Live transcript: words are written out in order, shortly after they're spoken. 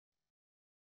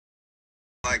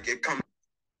Like it comes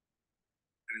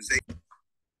as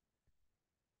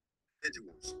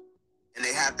individuals, and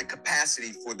they have the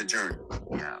capacity for the journey.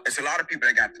 Yeah, it's a lot of people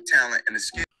that got the talent and the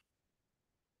skill.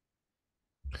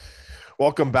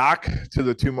 Welcome back to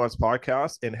the 2 Months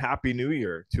Podcast, and Happy New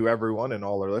Year to everyone and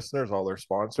all our listeners, all our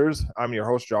sponsors. I'm your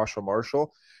host, Joshua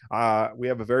Marshall. We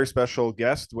have a very special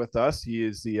guest with us. He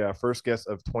is the first guest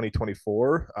of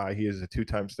 2024. He is a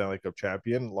two-time Stanley Cup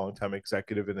champion, longtime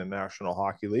executive in the National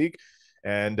Hockey League,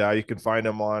 and you can find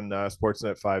him on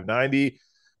Sportsnet 590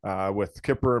 with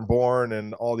Kipper and Bourne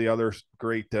and all the other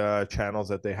great channels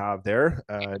that they have there.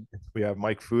 We have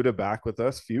Mike Futa back with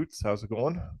us. Futes, how's it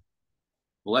going?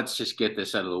 Well, let's just get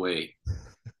this out of the way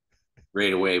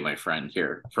right away, my friend.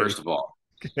 Here, first of all,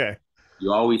 Okay.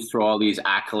 you always throw all these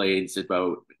accolades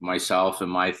about myself and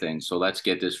my thing. So let's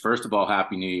get this. First of all,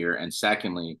 Happy New Year. And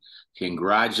secondly,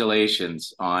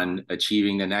 congratulations on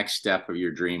achieving the next step of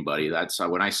your dream, buddy. That's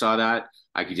when I saw that,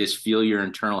 I could just feel your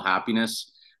internal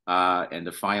happiness. And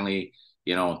to finally,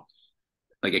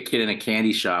 like a kid in a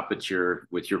candy shop with your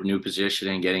new position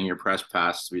and getting your press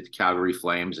pass with the Calgary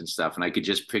Flames and stuff. And I could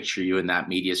just picture you in that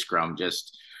media scrum,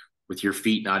 just with your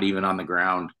feet not even on the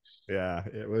ground. Yeah,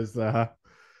 it was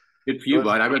Good for you,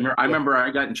 bud. I remember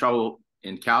I got in trouble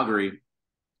in Calgary.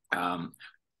 I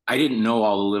didn't know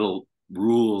all the little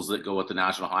rules that go with the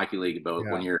National Hockey League about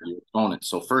when you're your opponent.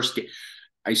 So first,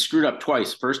 I screwed up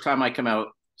twice. First time I come out,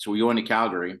 so we go into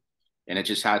Calgary, and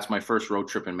it's my first road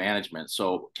trip in management.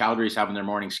 So Calgary's having their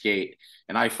morning skate,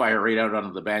 and I fire right out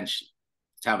onto the bench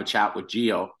to have a chat with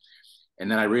Gio. And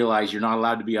then I realize you're not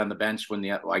allowed to be on the bench when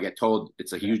I get told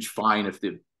it's a huge fine if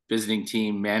the visiting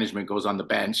team management goes on the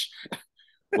bench.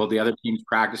 Well, the other team's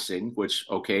practicing, which,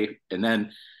 okay. And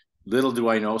then little do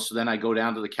I know. So then I go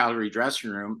down to the Calgary dressing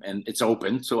room and it's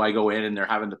open. So I go in and they're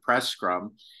having the press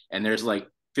scrum and there's like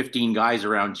 15 guys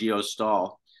around Gio's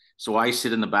stall. So I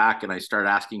sit in the back and I start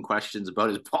asking questions about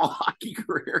his ball hockey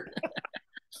career.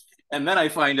 And then I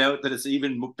find out that it's an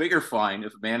even bigger fine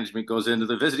if management goes into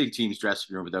the visiting team's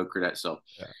dressing room without credentials.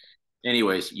 So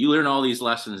anyways, you learn all these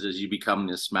lessons as you become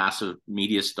this massive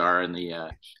media star in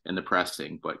the press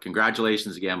thing. But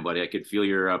congratulations again, buddy. I could feel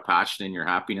your passion and your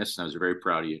happiness, and I was very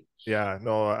proud of you. Yeah,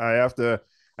 no, I have to.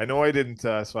 I know I didn't,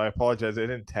 so I apologize. I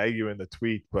didn't tag you in the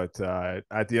tweet, but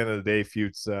at the end of the day,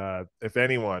 Futes, if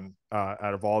anyone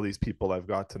out of all these people I've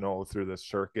got to know through the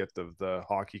circuit of the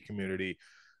hockey community,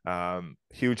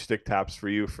 huge stick taps for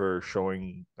you for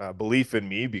showing belief in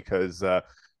me because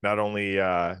not only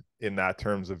in that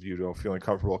terms of feeling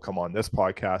comfortable come on this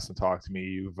podcast and talk to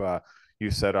me, you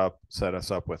set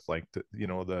us up with like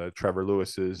the Trevor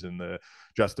Lewis's and the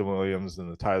Justin Williams and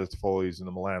the Tyler Toffoli's and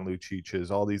the Milan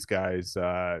Lucic's, all these guys.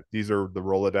 These are the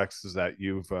Rolodexes that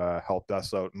you've helped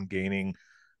us out in gaining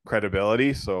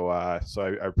credibility. So I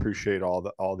appreciate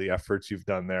all the efforts you've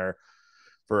done there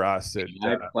for us.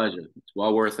 My pleasure. It's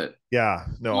well worth it. Yeah,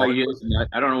 no,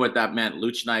 I don't know what that meant.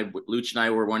 Luch and I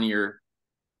were one of your,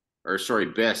 or sorry,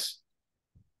 Biss.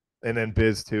 And then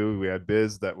Biz too. We had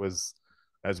Biz that was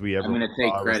as we ever. I'm going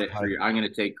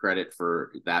to take credit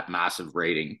for that massive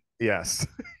rating. Yes.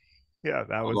 Yeah,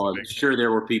 that was. I'm sure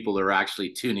there were people that were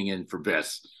actually tuning in for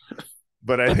Biss.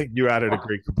 But I think you added a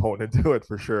great component to it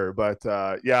for sure. But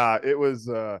yeah, it was.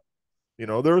 There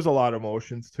was a lot of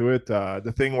emotions to it.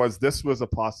 The thing was, this was a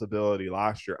possibility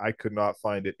last year. I could not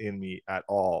find it in me at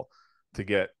all to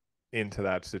get into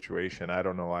that situation. I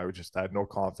don't know. I had no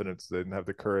confidence. Didn't have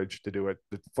the courage to do it.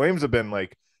 The Flames have been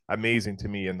like amazing to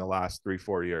me in the last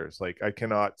 3-4 years. Like I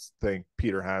cannot thank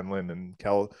Peter Hanlon and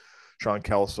Sean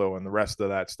Kelso and the rest of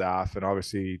that staff. And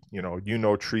obviously,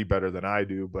 Tree better than I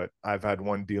do, but I've had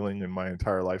one dealing in my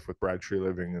entire life with Brad Tree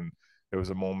Living, and it was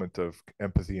a moment of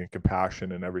empathy and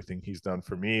compassion and everything he's done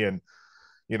for me. And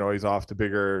he's off to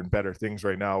bigger and better things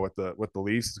right now with the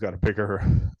Leafs. He's got a bigger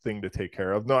thing to take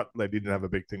care of. Not that he didn't have a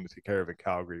big thing to take care of in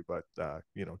Calgary, but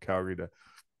Calgary to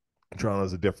Toronto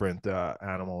is a different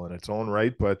animal in its own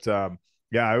right. But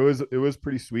yeah, it was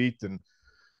pretty sweet, and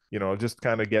just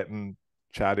kind of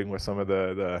chatting with some of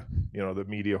the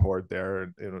media horde there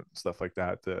and stuff like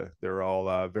that. They're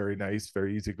all very nice,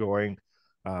 very easygoing.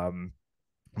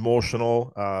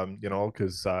 Emotional,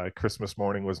 because Christmas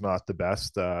morning was not the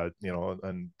best,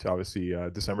 and obviously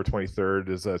December 23rd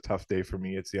is a tough day for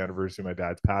me. It's the anniversary of my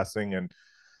dad's passing, and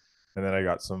then I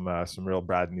got some real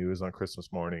bad news on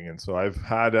Christmas morning, and so I've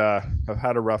had a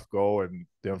rough go. And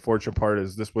the unfortunate part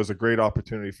is this was a great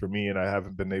opportunity for me, and I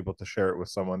haven't been able to share it with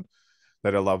someone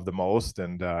that I love the most.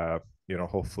 And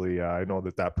hopefully, I know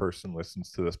that person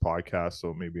listens to this podcast,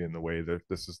 so maybe in the way that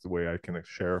this is the way I can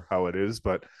share how it is,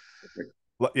 but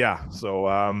yeah,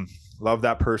 so love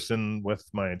that person with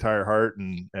my entire heart,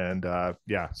 and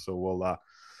yeah, so we'll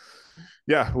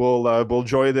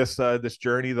enjoy this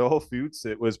journey though, Foots.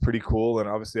 It was pretty cool, and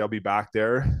obviously I'll be back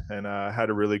there, and had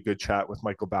a really good chat with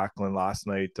Michael Backlund last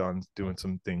night on doing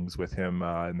some things with him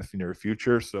in the near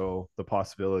future. So the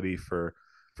possibility for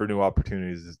new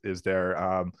opportunities is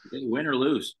there. Win or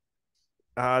lose.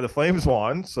 The Flames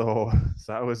won, so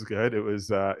that was good. It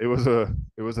was a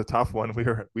tough one.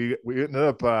 We ended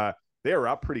up they were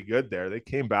up pretty good there. They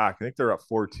came back. I think they're up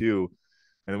 4-2.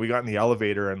 And we got in the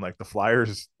elevator, and like the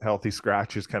Flyers healthy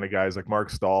scratches kind of guys like Mark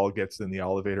Stahl gets in the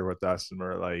elevator with us, and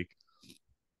we're like,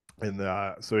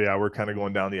 so yeah, we're kind of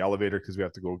going down the elevator because we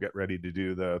have to go get ready to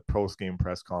do the post game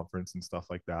press conference and stuff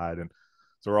like that. And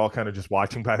so we're all kind of just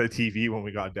watching by the TV when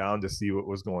we got down to see what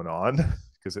was going on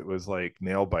because it was like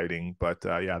nail biting. But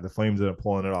yeah, the Flames ended up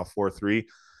pulling it off 4-3.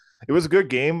 It was a good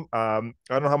game. I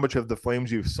don't know how much of the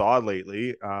Flames you've saw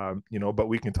lately, but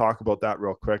we can talk about that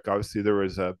real quick. Obviously, there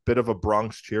was a bit of a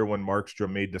Bronx cheer when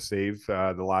Markstrom made the save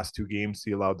the last two games.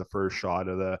 He allowed the first shot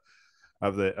of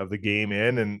the game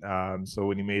in, and so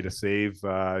when he made a save,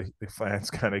 the fans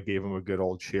kind of gave him a good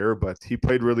old cheer. But he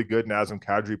played really good. Nazem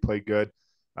Kadri played good.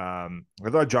 I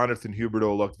thought Jonathan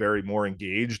Huberdeau looked very more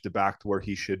engaged, back to where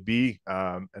he should be,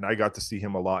 and I got to see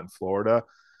him a lot in Florida.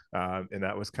 And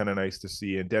that was kind of nice to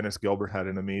see. And Dennis Gilbert had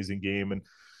an amazing game, and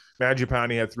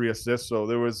Mangiapane had 3 assists. So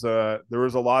there was a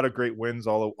lot of great wins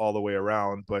all the way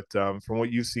around. But from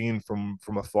what you've seen from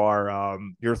afar,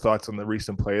 your thoughts on the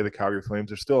recent play of the Calgary Flames?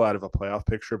 They're still out of a playoff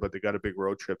picture, but they got a big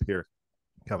road trip here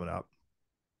coming up.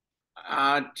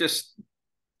 Just,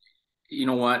 you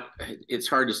know what? It's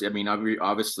hard to say. I mean,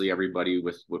 obviously, everybody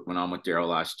with what went on with Daryl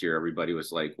last year, everybody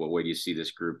was like, "Well, where do you see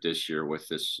this group this year with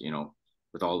this?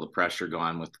 With all the pressure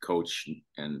gone with the coach,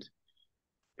 and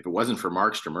if it wasn't for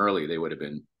Markstrom early, they would have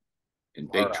been in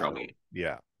big trouble.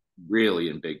 Yeah, really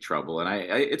in big trouble. And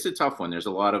it's a tough one. There's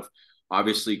a lot of,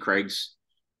 obviously Craig's,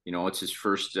 it's his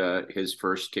first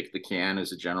kick the can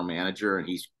as a general manager, and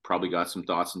he's probably got some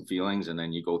thoughts and feelings. And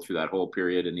then you go through that whole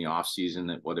period in the off season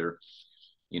that whether,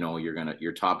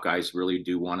 your top guys really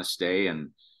do want to stay,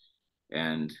 and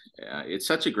it's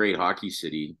such a great hockey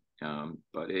city.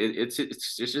 But it's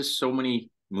there's just so many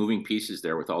moving pieces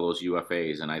there with all those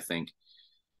UFAs. And I think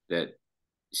that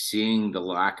seeing the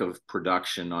lack of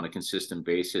production on a consistent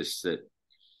basis, that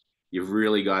you've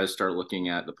really got to start looking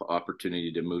at the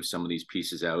opportunity to move some of these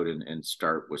pieces out and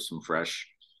start with some fresh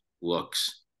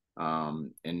looks.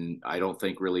 And I don't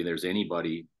think really there's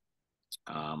anybody.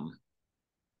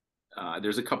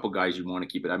 There's a couple guys you want to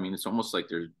keep it. I mean, it's almost like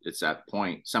it's that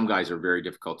point. Some guys are very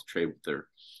difficult to trade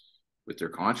with their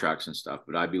contracts and stuff,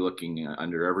 but I'd be looking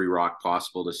under every rock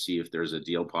possible to see if there's a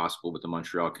deal possible with the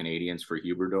Montreal Canadiens for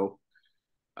Huberdeau.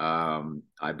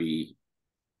 I'd be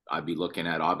looking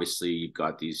at, obviously you've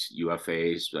got these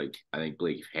UFAs, like I think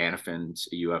Blake Hanifin's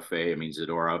a UFA. I mean,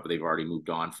 Zadorov, they've already moved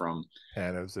on from.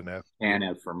 Hanev's an F.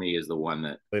 Hanev for me is the one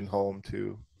that. Lindholm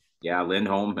too. Yeah,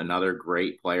 Lindholm, another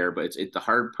great player. But the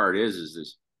hard part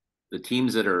is the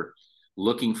teams that are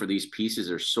looking for these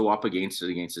pieces are so up against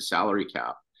the salary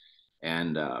cap.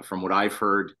 And from what I've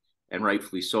heard, and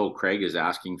rightfully so, Craig is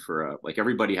asking for like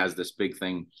everybody has this big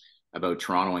thing about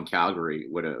Toronto and Calgary.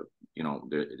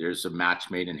 There's a match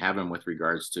made in heaven with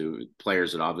regards to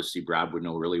players that obviously Brad would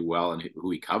know really well and who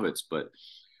he covets. But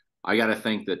I got to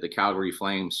think that the Calgary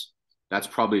Flames, that's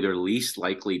probably their least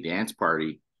likely dance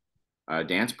partner,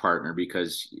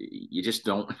 because you just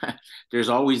don't. There's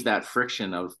always that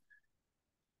friction of,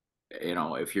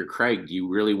 if you're Craig, do you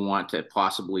really want to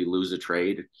possibly lose a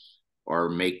trade or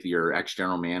make your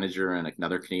ex-general manager in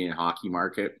another Canadian hockey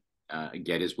market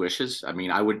get his wishes? I mean,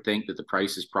 I would think that the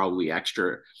price is probably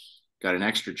got an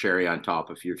extra cherry on top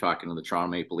if you're talking to the Toronto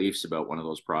Maple Leafs about one of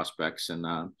those prospects. And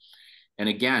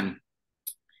again,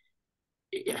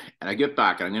 and I get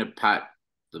back, and I'm going to pat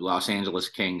the Los Angeles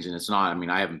Kings, and it's not, I mean,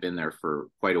 I haven't been there for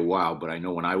quite a while, but I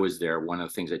know when I was there, one of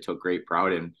the things I took great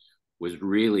pride in was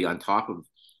really on top of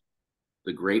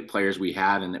the great players we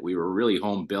had and that we were really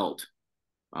home built,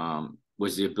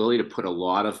 was the ability to put a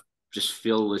lot of, just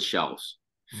fill the shelves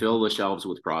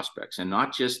with prospects, and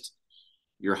not just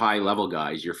your high level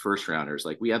guys, your first rounders.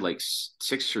 Like we had like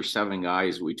 6 or 7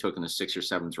 guys we took in the 6th or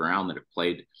 7th round that have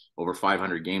played over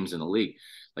 500 games in the league.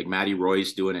 Like Matty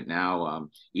Roy's doing it now.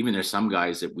 Even there's some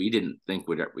guys that we didn't think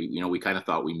we kind of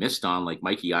thought we missed on, like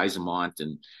Mikey Eismont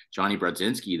and Johnny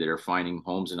Brodzinski, that are finding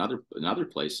homes in other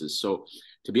places. So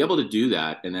to be able to do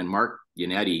that, and then Mark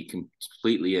Yannetti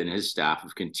completely and his staff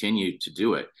have continued to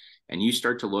do it. And you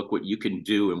start to look what you can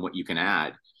do and what you can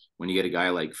add when you get a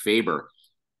guy like Faber.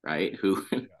 right? Who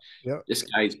Yep. this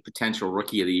guy's potential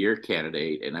rookie of the year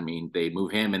candidate. And I mean, they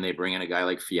move him and they bring in a guy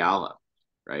like Fiala,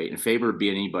 right? In favor of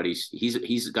being anybody's,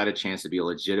 he's got a chance to be a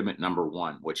legitimate number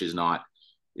one, which is not,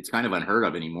 it's kind of unheard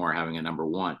of anymore having a number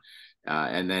one.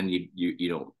 And then you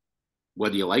know,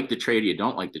 whether you like the trade or you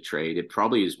don't like the trade, it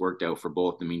probably has worked out for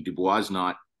both. I mean, Dubois is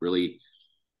not really,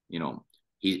 you know,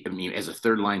 I mean, as a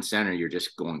third line center, you're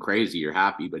just going crazy. You're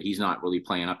happy, but he's not really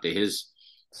playing up to his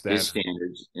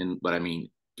standards. But I mean,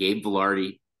 Gabe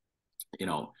Vilardi, you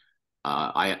know,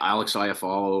 Alex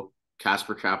Iafallo,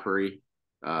 Casper Capri,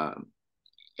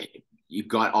 you've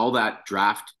got all that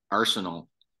draft arsenal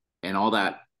and all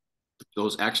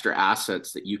those extra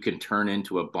assets that you can turn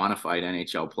into a bona fide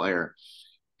NHL player.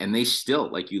 And they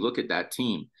still, like, you look at that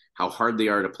team, how hard they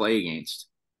are to play against.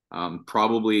 They're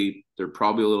probably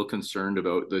a little concerned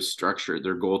about the structure,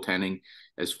 their goaltending,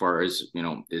 as far as, you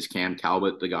know, is Cam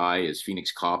Talbot the guy, is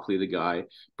Phoenix Copley the guy?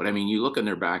 But I mean, you look on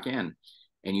their back end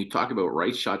and you talk about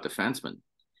right shot defensemen,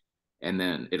 and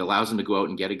then it allows them to go out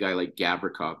and get a guy like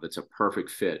Gavrikov that's a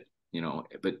perfect fit, you know,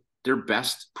 but their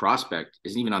best prospect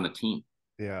isn't even on the team.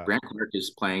 Yeah. Grant Clark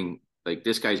is playing like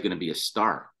this guy's going to be a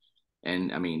star.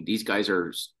 And I mean, these guys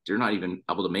they're not even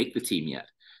able to make the team yet.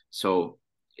 So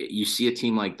you see a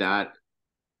team like that,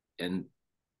 and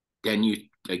then you,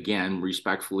 again,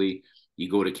 respectfully, you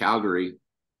go to Calgary.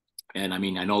 And I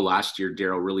mean, I know last year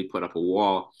Darryl really put up a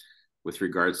wall with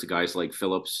regards to guys like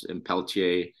Phillips and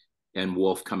Pelletier and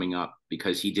Wolf coming up,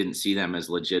 because he didn't see them as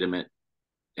legitimate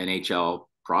NHL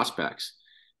prospects.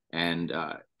 And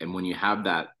when you have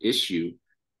that issue,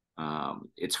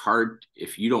 it's hard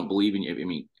if you don't believe in you. I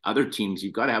mean, other teams,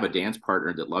 you've got to have a dance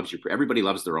partner that loves you. Everybody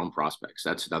loves their own prospects.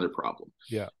 That's another problem.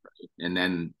 Yeah. And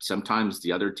then sometimes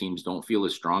the other teams don't feel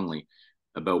as strongly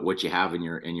about what you have in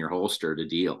your holster to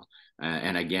deal.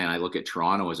 And again, I look at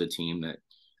Toronto as a team that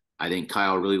I think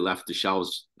Kyle really left the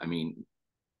shelves, I mean,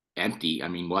 empty. I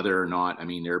mean, whether or not, I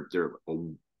mean, they're a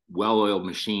well-oiled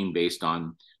machine based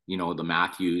on, you know, the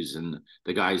Matthews and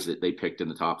the guys that they picked in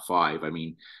the top five. I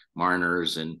mean,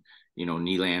 Marners and, you know,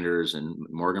 Nylanders, and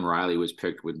Morgan Riley was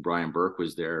picked when Brian Burke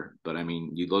was there. But I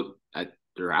mean, you look at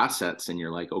their assets and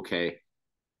you're like, okay,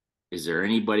 is there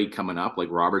anybody coming up? Like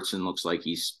Robertson looks like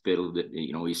he's fitting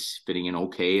in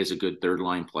okay as a good third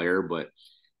line player, but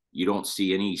you don't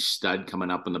see any stud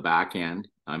coming up in the back end.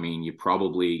 I mean, you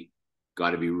probably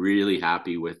got to be really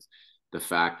happy with the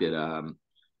fact that,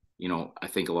 you know, I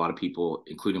think a lot of people,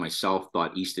 including myself,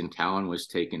 thought Easton Cowan was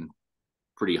taken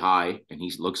pretty high, and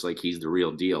he looks like he's the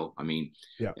real deal. I mean,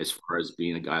 yeah, as far as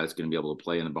being a guy that's going to be able to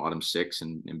play in the bottom six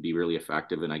and be really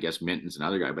effective. And I guess Minton's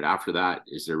another guy. But after that,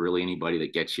 is there really anybody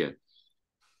that gets you?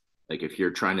 Like, if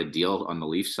you're trying to deal on the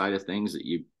Leafs side of things, that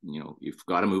you've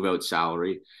got to move out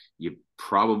salary. You're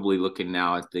probably looking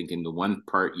now at thinking the one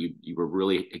part you were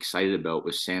really excited about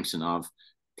was Samsonov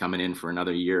coming in for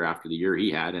another year after the year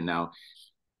he had, and now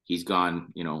he's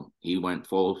gone. You know, he went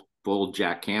full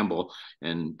Jack Campbell,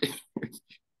 and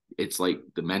it's like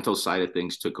the mental side of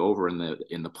things took over, and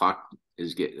the puck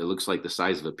it looks like the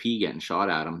size of a pea getting shot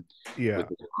at him. Yeah.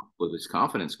 With his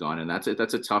confidence gone. And that's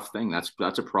a tough thing.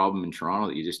 That's a problem in Toronto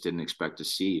that you just didn't expect to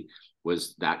see,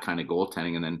 was that kind of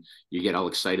goaltending. And then you get all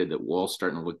excited that Wall's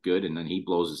starting to look good, and then he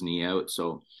blows his knee out.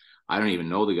 So I don't even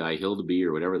know the guy, Hildeby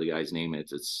or whatever the guy's name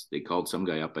is. They called some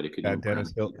guy up, but it couldn't.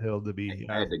 Dennis Hildeby.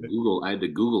 I had to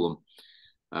Google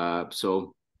him.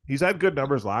 So he's had good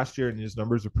numbers last year, and his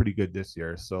numbers are pretty good this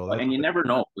year. So and you never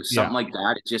know with something like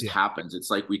that. It just happens.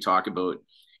 It's like we talk about.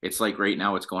 It's like right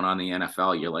now what's going on in the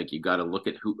NFL. You're like, you got to look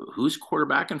at who's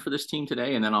quarterbacking for this team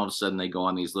today, and then all of a sudden they go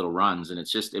on these little runs, and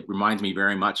it reminds me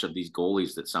very much of these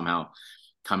goalies that somehow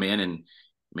come in and,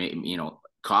 you know,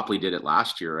 Copley did it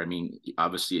last year. I mean,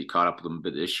 obviously it caught up with him a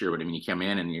bit this year, but I mean, you come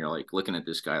in and you're like looking at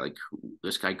this guy, like,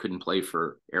 this guy couldn't play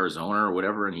for Arizona or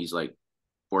whatever, and he's like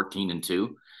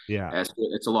 14-2. Yeah,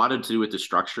 it's a lot to do with the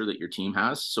structure that your team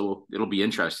has. So it'll be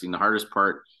interesting. The hardest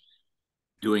part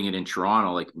doing it in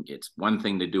Toronto, like, it's one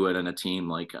thing to do it on a team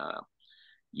like,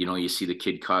 you know, you see the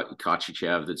kid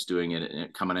Kochichev that's doing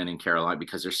it coming in Carolina,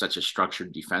 because they're such a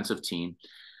structured defensive team.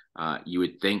 You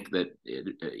would think that,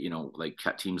 you know, like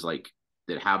teams like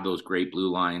that have those great blue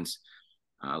lines,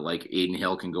 like Aiden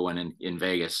Hill can go in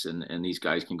Vegas, and these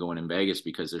guys can go in Vegas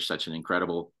because they're such an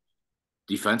incredible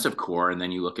defensive core. And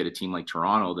then you look at a team like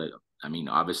Toronto that, I mean,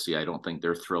 obviously I don't think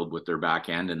they're thrilled with their back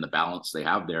end and the balance they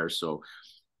have there. So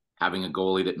having a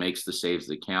goalie that makes the saves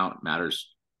that count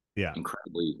matters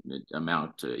incredibly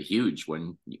huge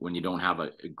when you don't have a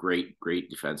great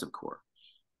defensive core.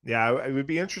 Yeah, it would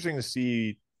be interesting to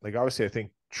see. Like, obviously, I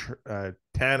think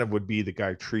Tanev would be the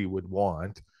guy Tree would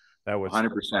want. That would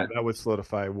 100%. That would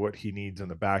solidify what he needs on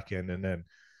the back end, and then,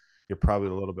 you're probably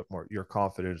a little bit more your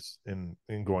confidence in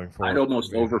going forward. I'd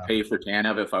almost overpay for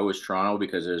Tanev if I was Toronto,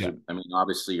 because I mean,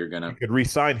 obviously you could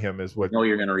re-sign him is what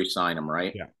you're going to re-sign him,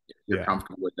 right? Yeah. If you're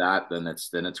comfortable with that, then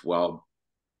it's well,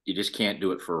 you just can't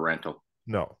do it for a rental.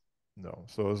 No.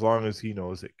 So as long as he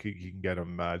knows it, he can get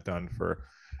him done for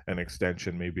an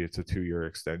extension. Maybe it's a 2-year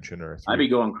extension or a 3. I'd be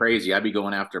going crazy. I'd be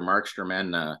going after Markstrom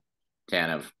and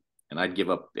Tanev, and I'd give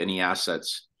up any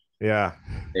assets they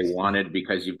wanted,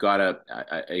 because you've got to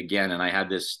again. And I had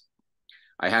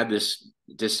this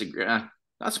disagreement,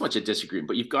 not so much a disagreement,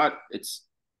 but you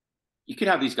could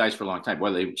have these guys for a long time,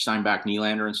 whether they sign back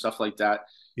Nylander and stuff like that.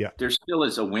 Yeah, there still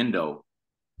is a window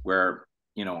where,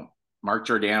 Mark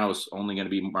Giordano's only going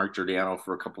to be Mark Giordano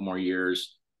for a couple more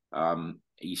years.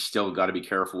 He's still got to be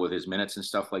careful with his minutes and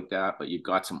stuff like that. But you've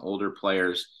got some older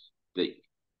players that,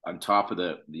 on top of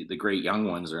the great young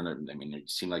ones, I mean,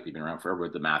 it seem like they've been around forever,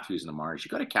 the Matthews and the Mars. You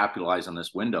got to capitalize on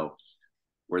this window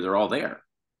where they're all there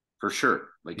for sure.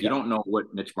 Like, you don't know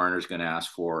what Mitch Marner's going to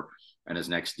ask for in his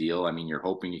next deal. I mean, you're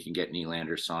hoping you can get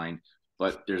Nylander signed,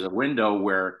 but there's a window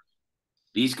where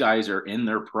these guys are in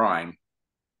their prime,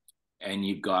 and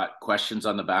you've got questions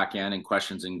on the back end and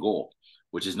questions in goal,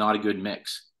 which is not a good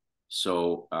mix.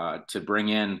 So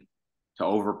to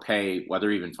overpay,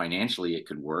 whether even financially it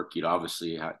could work, you'd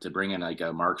obviously have to bring in like a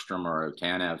Markstrom or a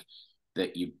Tanev,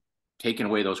 that you've taken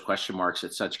away those question marks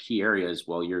at such key areas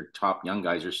while your top young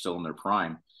guys are still in their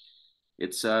prime.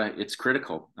 It's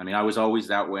critical. I mean, I was always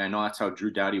that way. I know that's how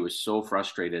Drew Doughty was so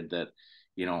frustrated that,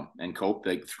 and Cope,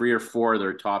 like 3 or 4 of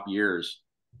their top years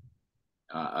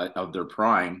of their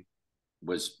prime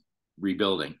was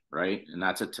rebuilding, right? And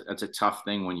that's a tough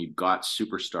thing when you've got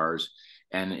superstars.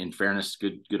 And in fairness,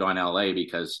 good on LA,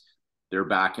 because they're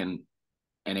back in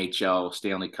NHL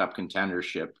Stanley Cup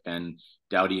contendership, and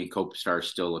Doughty and Kopitar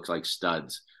still looks like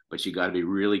studs. But you got to be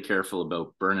really careful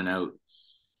about burning out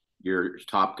your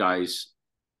top guys'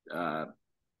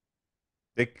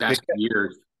 best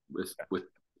years with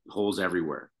holes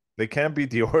everywhere. They can't beat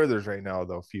the Oilers right now,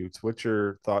 though, Futa. What's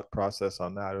your thought process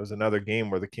on that? It was another game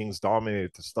where the Kings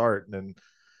dominated to start, and then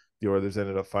the Oilers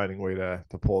ended up finding a way to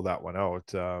pull that one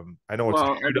out. I know it's a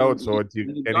shootout, so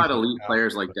you've got elite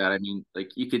players like that. I mean, like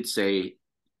you could say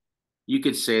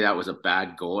that was a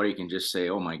bad goal, or you can just say,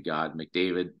 oh my God,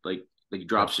 McDavid, like he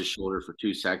drops his shoulder for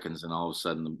 2 seconds, and all of a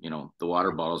sudden, the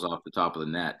water bottle's off the top of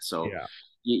the net. So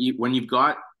when you've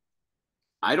got,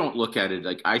 I don't look at it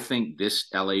like, I think this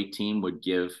LA team would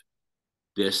give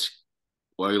this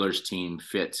Oilers team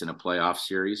fits in a playoff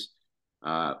series.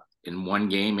 In one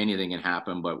game, anything can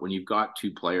happen. But when you've got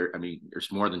 2 players, I mean,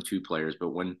 there's more than 2 players, but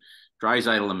when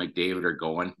Draisaitl and McDavid are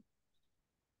going,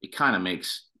 it kind of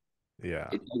makes,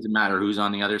 it doesn't matter who's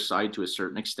on the other side to a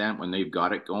certain extent when they've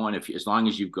got it going. As long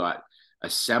as you've got a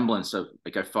semblance of,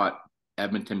 like, I thought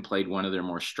Edmonton played one of their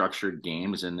more structured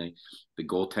games, and the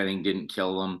goaltending didn't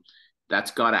kill them.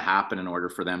 That's got to happen in order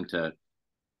for them to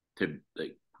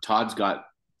like, Todd's got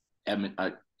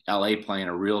LA playing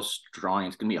a real strong.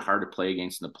 It's going to be hard to play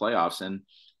against in the playoffs. And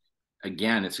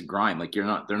again, it's a grind. Like, they're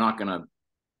not going to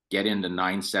get into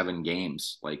 9-7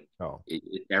 games. Like,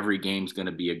 every game's going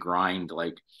to be a grind,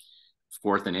 like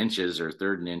 4th and inches or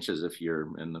 3rd and inches if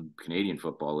you're in the Canadian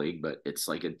Football League. But it's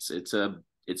like, it's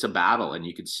a battle, and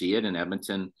you could see it in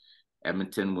Edmonton.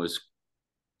 Edmonton was,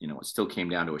 it still came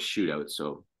down to a shootout.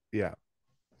 So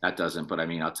that doesn't, but I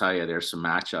mean, I'll tell you, there's some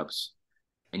matchups.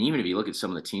 And even if you look at some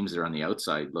of the teams that are on the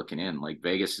outside looking in, like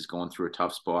Vegas is going through a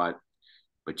tough spot,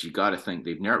 but you got to think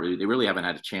they really haven't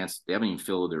had a chance. They haven't even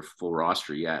filled their full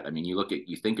roster yet. I mean,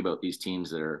 you think about these teams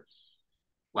that are,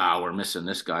 wow, we're missing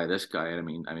this guy.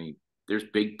 And I mean, there's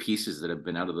big pieces that have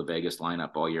been out of the Vegas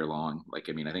lineup all year long. Like,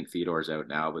 I mean, I think Theodore's out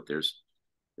now, but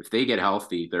if they get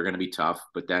healthy, they're going to be tough.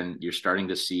 But then you're starting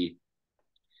to see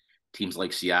teams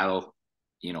like Seattle,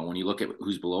 when you look at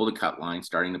who's below the cut line,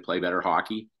 starting to play better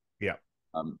hockey.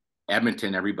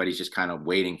 Edmonton, everybody's just kind of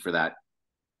waiting for that.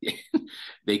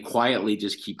 They quietly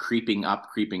just keep creeping up.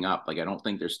 Like, I don't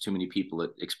think there's too many people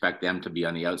that expect them to be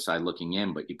on the outside looking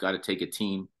in, but you've got to take a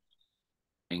team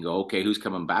and go, okay, who's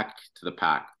coming back to the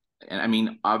pack? And I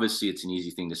mean, obviously it's an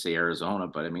easy thing to say Arizona,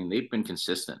 but I mean, they've been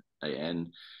consistent,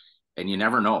 and you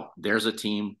never know. There's a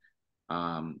team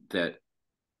that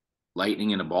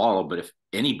lightning in a bottle, but if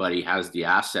anybody has the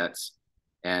assets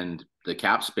and the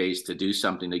cap space to do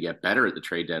something to get better at the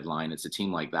trade deadline, it's a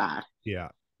team like that.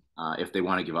 If they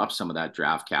want to give up some of that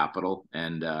draft capital,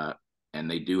 and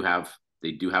they do have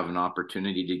an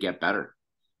opportunity to get better,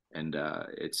 and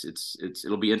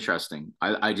it'll be interesting.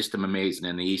 I just am amazed. And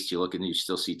in the East, you look and you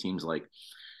still see teams like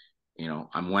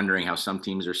I'm wondering how some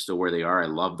teams are still where they are. I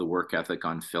love the work ethic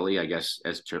on Philly. I guess,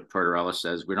 as Tortorella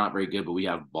says, we're not very good, but we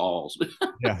have balls.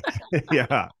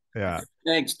 Yeah. Yeah.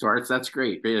 Thanks, Torts. That's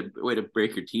great. Way to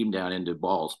break your team down into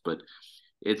balls. But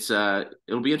it'll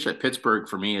be interesting. Pittsburgh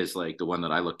for me is like the one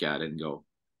that I look at and go.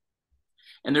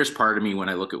 And there's part of me when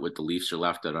I look at what the Leafs are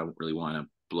left, that I don't really want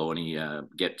to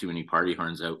get too many party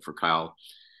horns out for Kyle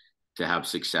to have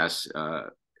success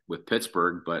with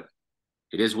Pittsburgh, but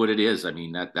it is what it is. I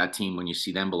mean, that team, when you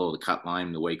see them below the cut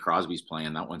line, the way Crosby's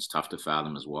playing, that one's tough to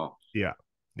fathom as well. Yeah.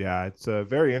 It's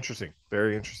very interesting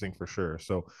for sure.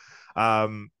 So,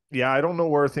 yeah, I don't know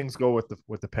where things go with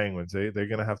the Penguins. They're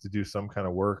going to have to do some kind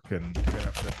of work, and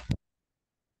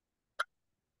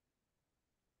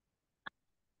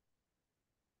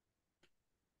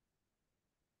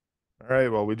All right.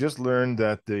 Well, we just learned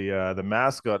that the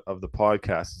mascot of the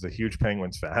podcast is a huge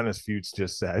Penguins fan, as Futa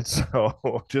just said.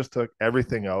 So just took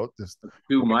everything out. Just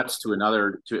too much to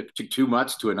another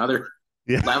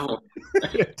yeah. level.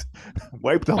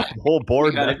 Wiped out the whole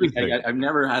board. I've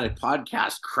never had a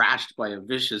podcast crashed by a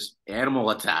vicious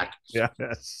animal attack.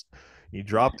 Yes. He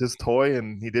dropped his toy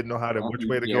and he didn't know which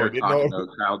way to go. Didn't know about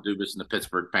Kyle Dubas and the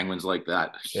Pittsburgh Penguins like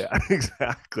that. Yeah,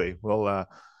 exactly. Well,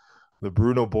 the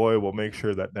Bruno boy will make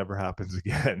sure that never happens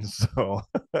again. So,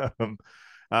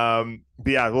 but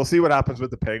yeah, we'll see what happens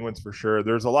with the Penguins for sure.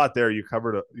 There's a lot there. You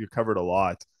covered a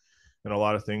lot and a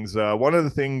lot of things. One of the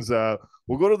things,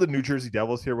 we'll go to the New Jersey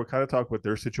Devils here. We'll kind of talk about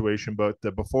their situation, but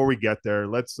before we get there,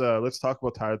 let's talk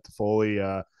about Tyler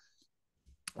Toffoli.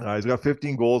 He's got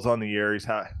 15 goals on the year. He's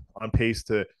on pace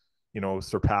to,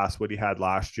 surpass what he had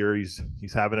last year. He's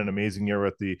having an amazing year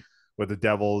with the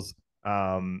Devils.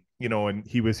 And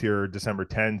he was here December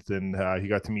 10th, and he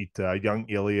got to meet young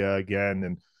Ilya again,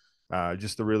 and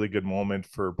just a really good moment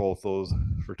for both those,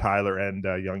 for Tyler and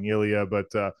young Ilya.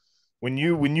 But when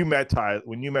you met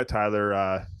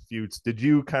Tyler, Futs, did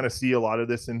you kind of see a lot of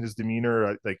this in his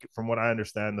demeanor? Like, from what I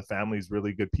understand, the family's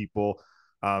really good people.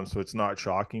 So it's not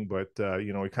shocking, but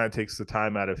he kind of takes the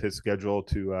time out of his schedule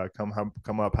to come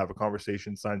up, have a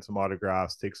conversation, sign some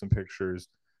autographs, take some pictures.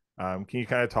 Can you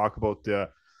kind of talk about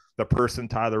the person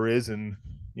Tyler is, and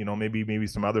maybe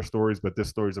some other stories, but this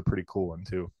story is a pretty cool one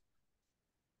too.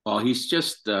 Well, he's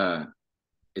just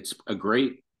it's a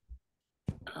great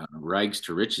rags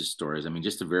to riches stories. I mean,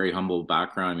 just a very humble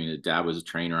background. I mean, his dad was a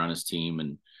trainer on his team,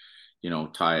 and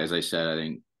Ty, as I said, I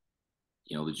think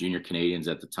the junior Canadians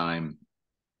at the time,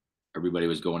 everybody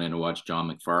was going in to watch John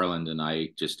McFarland, and I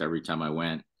just, every time I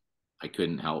went, I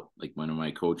couldn't help. Like, when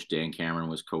my coach Dan Cameron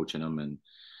was coaching him, and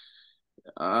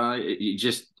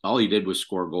all he did was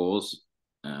score goals,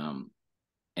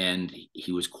 and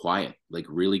he was quiet, like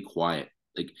really quiet.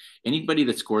 Like, anybody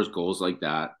that scores goals like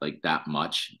that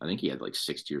much, I think he had like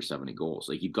 60 or 70 goals.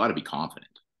 Like, you've got to be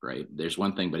confident, right? There's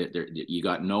one thing, but you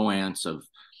got no ants of,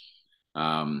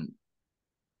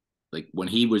 like, when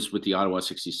he was with the Ottawa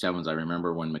 67s, I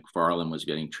remember when McFarland was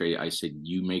getting traded, I said,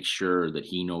 you make sure that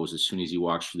he knows as soon as he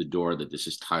walks through the door that this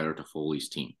is Tyler Toffoli's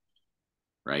team,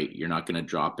 right? You're not going to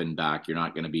drop in back. You're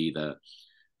not going to be the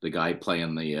guy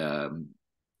playing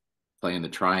the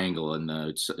triangle in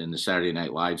the Saturday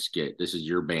Night Live skit. This is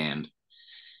your band,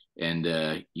 and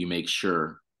you make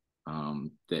sure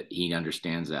that he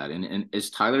understands that. And as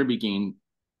Tyler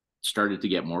started to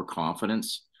get more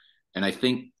confidence, and I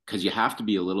think because you have to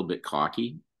be a little bit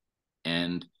cocky,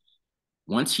 and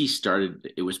once he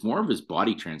started, it was more of his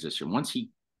body transition.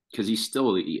 Because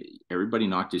everybody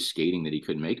knocked his skating that he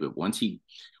couldn't make it. But once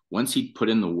he put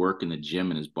in the work in the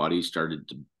gym and his body started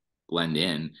to blend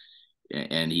in,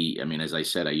 and as I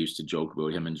said, I used to joke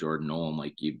about him and Jordan Nolan,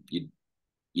 like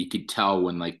you could tell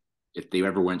when, like, if they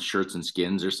ever went shirts and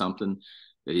skins or something,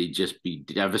 that he'd just be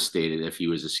devastated if he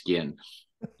was a skin,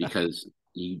 because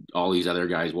all these other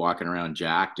guys walking around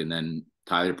jacked, and then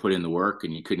Tyler put in the work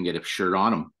and you couldn't get a shirt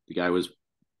on him. The guy was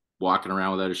walking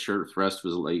around without a shirt for the rest of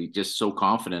his life, just so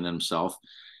confident in himself.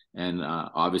 And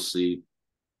obviously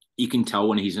you can tell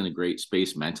when he's in a great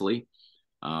space mentally.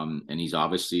 And he's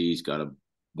got a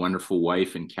wonderful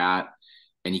wife and cat,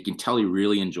 and you can tell he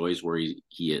really enjoys where he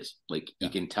is. Like, you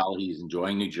can tell he's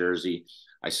enjoying New Jersey.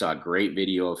 I saw a great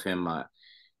video of him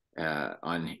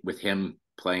with him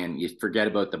playing. You forget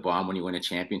about the bomb when you win a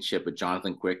championship, but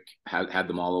Jonathan Quick had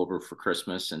them all over for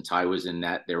Christmas, and Ty was in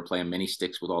net. They were playing mini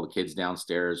sticks with all the kids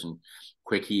downstairs, and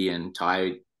Quickie and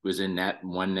Ty was in net in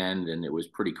one end, and it was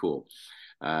pretty cool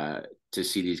to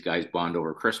see these guys bond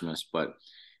over Christmas. But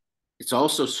it's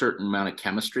also a certain amount of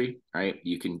chemistry, right?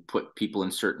 You can put people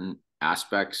in certain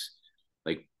aspects.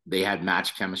 Like, they had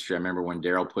match chemistry. I remember when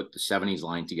Daryl put the 70s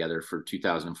line together for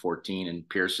 2014, and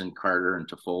Pearson, Carter, and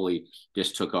Toffoli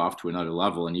just took off to another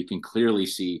level. And you can clearly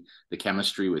see the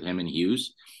chemistry with him and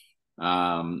Hughes.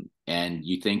 And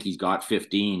you think he's got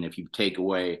 15 if you take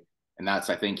away, and that's,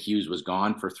 I think Hughes was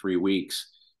gone for 3 weeks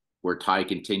where Ty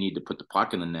continued to put the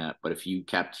puck in the net. But if you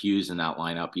kept Hughes in that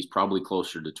lineup, he's probably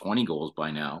closer to 20 goals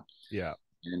by now. Yeah.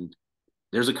 And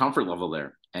there's a comfort level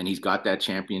there. And he's got that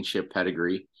championship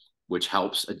pedigree, which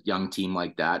helps a young team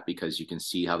like that because you can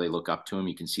see how they look up to him.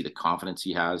 You can see the confidence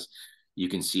he has. You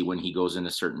can see when he goes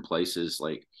into certain places,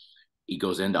 like he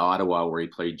goes into Ottawa where he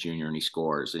played junior and he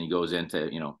scores, and he goes into,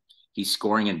 he's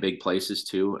scoring in big places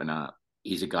too. And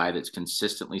he's a guy that's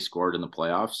consistently scored in the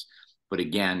playoffs. But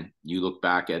again, you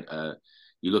look at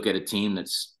a team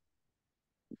that's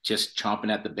just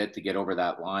chomping at the bit to get over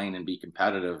that line and be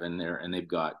competitive, and they've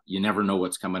got, you never know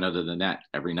what's coming out of the net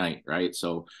every night, right?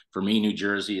 So for me, New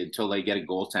Jersey, until they get a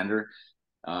goaltender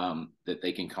that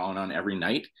they can count on every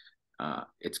night,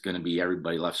 it's going to be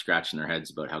everybody left scratching their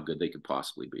heads about how good they could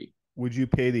possibly be. Would you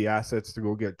pay the assets to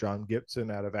go get John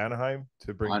Gibson out of Anaheim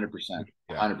to bring 100%?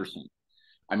 100%.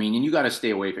 I mean, and you got to stay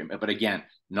away from it. But again,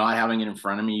 not having it in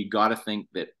front of me, you got to think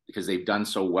that because they've done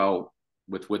so well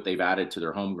with what they've added to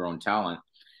their homegrown talent,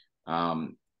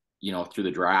 through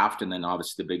the draft, and then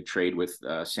obviously the big trade with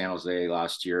San Jose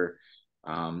last year.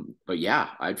 But yeah,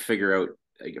 I'd figure out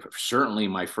certainly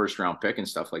my first round pick and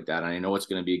stuff like that. And I know it's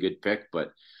going to be a good pick,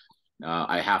 but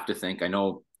I have to think, I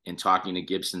know in talking to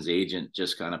Gibson's agent,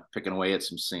 just kind of picking away at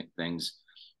some things,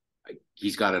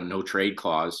 he's got a no trade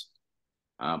clause.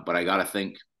 But I got to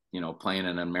think, playing in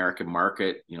an American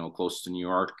market, close to New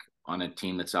York on a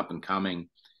team that's up and coming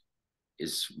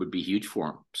would be huge for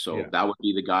him. So that would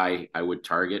be the guy I would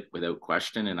target without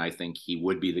question. And I think he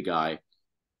would be the guy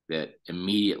that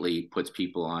immediately puts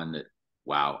people on that,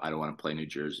 wow, I don't want to play New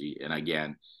Jersey. And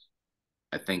again,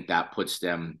 I think that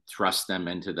thrusts them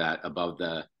into that above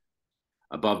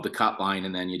the cut line.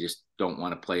 And then you just don't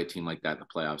want to play a team like that in the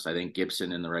playoffs. I think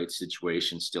Gibson in the right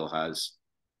situation still has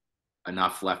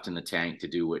enough left in the tank to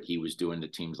do what he was doing to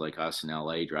teams like us in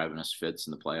LA, driving us fits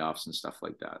in the playoffs and stuff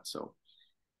like that. So,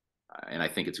 and I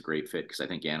think it's a great fit because I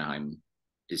think Anaheim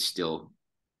is still,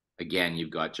 again, you've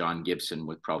got John Gibson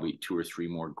with probably 2 or 3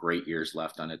 more great years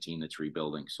left on a team that's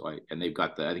rebuilding. So I think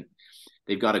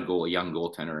they've got a young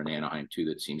goaltender in Anaheim too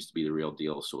that seems to be the real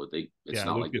deal. So it's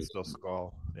not like still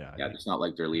Skull. Yeah, it's not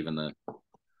like they're leaving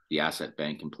the asset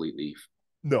bank completely.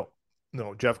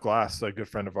 No, Jeff Glass, a good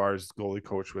friend of ours, goalie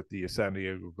coach with the San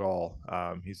Diego Gall.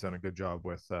 He's done a good job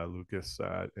with Lucas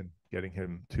in getting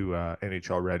him to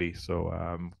NHL ready.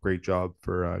 So great job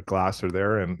for Glasser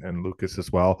there and Lucas as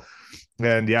well.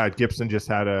 And yeah, Gibson just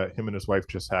had him and his wife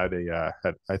just had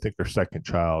I think their second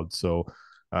child. So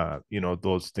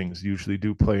those things usually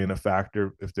do play in a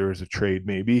factor if there is a trade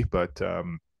maybe, but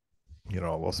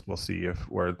we'll see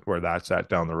where that's at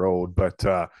down the road.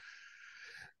 But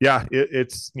yeah,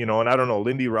 it's, and I don't know,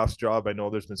 Lindy Ruff's job. I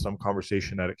know there's been some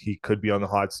conversation that he could be on the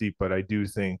hot seat, but I do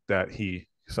think that he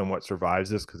somewhat survives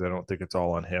this because I don't think it's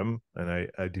all on him. And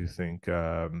I do think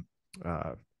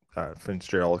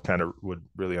Fitzgerald kind of would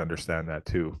really understand that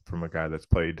too from a guy that's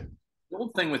played. The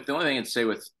only thing I'd say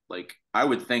with, like, I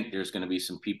would think there's going to be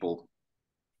some people,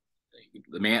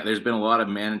 there's been a lot of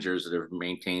managers that have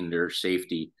maintained their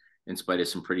safety in spite of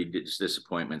some pretty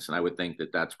disappointments. And I would think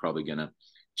that that's probably going to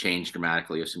change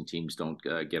dramatically if some teams don't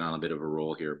get on a bit of a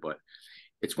roll here. But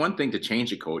it's one thing to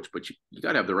change a coach, but you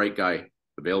got to have the right guy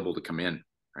available to come in.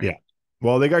 Right? Yeah.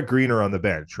 Well, they got Greener on the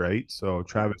bench, right? So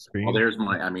Travis Green. Well, there's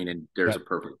a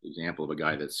perfect example of a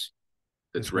guy that's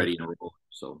ready to roll.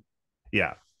 So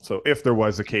yeah. So if there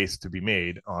was a case to be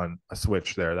made on a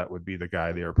switch there, that would be the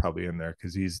guy they are probably in there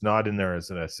because he's not in there as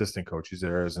an assistant coach. He's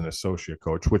there as an associate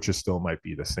coach, which is still might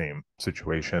be the same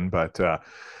situation. But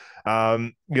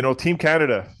Team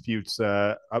Canada feuds,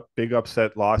 big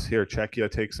upset loss here. Czechia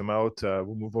takes them out.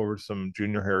 We'll move over to some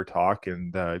junior hair talk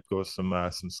and go some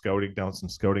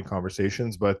scouting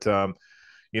conversations. But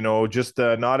just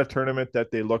not a tournament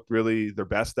that they looked really their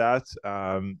best at.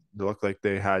 They looked like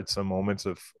they had some moments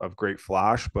of great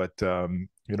flash, but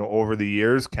over the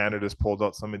years, Canada's pulled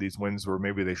out some of these wins where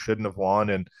maybe they shouldn't have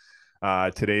won, and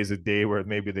today's a day where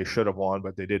maybe they should have won,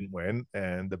 but they didn't win,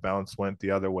 and the bounce went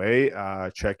the other way.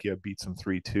 Czechia beats them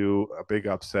 3-2, a big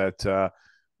upset. Where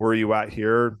are you at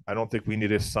here? I don't think we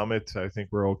need a summit. I think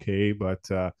we're okay, but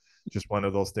just one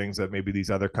of those things that maybe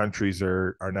these other countries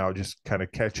are now just kind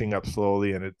of catching up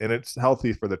slowly, and it's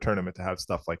healthy for the tournament to have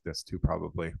stuff like this too.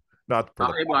 Probably not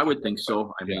for I would think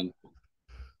so. I mean,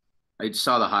 I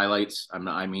saw the highlights.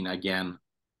 Again,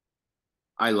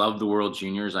 I love the World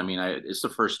Juniors. I mean, it's the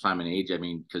first time in age. I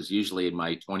mean, because usually in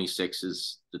my 26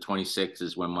 is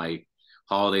when my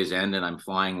holidays end and I'm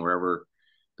flying wherever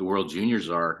the World Juniors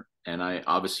are. And I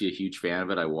obviously a huge fan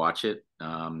of it. I watch it.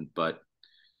 But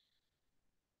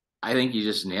I think you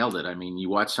just nailed it. I mean, you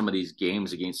watch some of these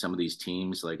games against some of these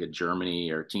teams like a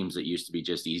Germany or teams that used to be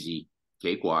just easy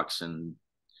cakewalks, and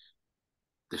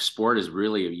the sport is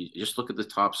really, you just look at the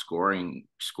top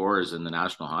scores in the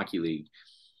National Hockey League.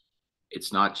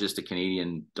 It's not just a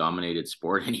Canadian dominated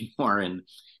sport anymore.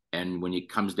 And when it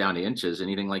comes down to inches,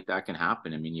 anything like that can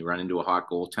happen. I mean, you run into a hot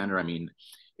goaltender. I mean,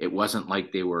 it wasn't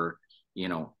like they were,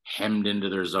 hemmed into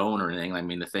their zone or anything. I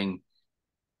mean, the thing,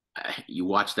 you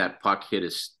watch that puck hit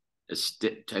a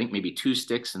stick, I think maybe 2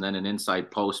 sticks and then an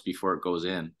inside post before it goes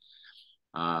in.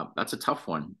 That's a tough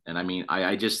one. And I mean,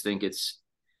 I just think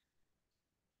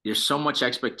there's so much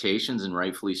expectations, and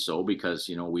rightfully so, because,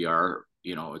 we are,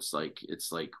 it's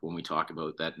like when we talk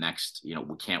about that next, we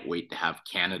can't wait to have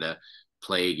Canada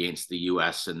play against the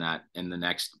US and the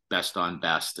next best on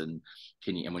best. And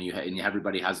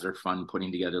everybody has their fun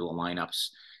putting together the lineups,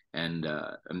 and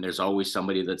there's always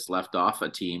somebody that's left off a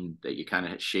team that you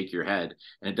kind of shake your head.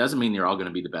 And it doesn't mean they're all going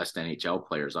to be the best NHL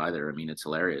players either. I mean, it's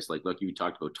hilarious. Like, look, you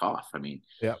talked about Toff. I mean,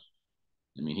 yeah.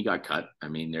 I mean, he got cut. I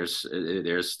mean, there's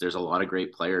a lot of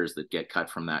great players that get cut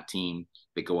from that team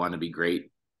that go on to be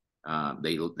great.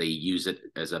 They use it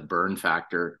as a burn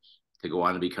factor to go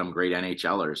on to become great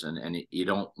NHLers, and you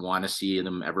don't want to see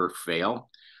them ever fail.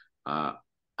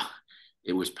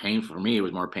 It was painful for me. It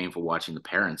was more painful watching the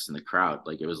parents and the crowd.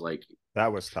 Like, it was like,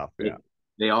 that was tough. Yeah,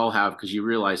 they all have, because you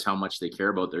realize how much they care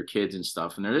about their kids and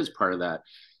stuff, and there is part of that.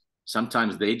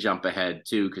 Sometimes they jump ahead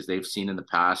too, because they've seen in the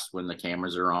past when the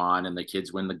cameras are on and the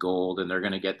kids win the gold, and they're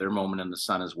going to get their moment in the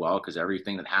sun as well, because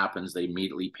everything that happens, they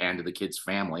immediately pan to the kid's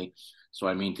family. So,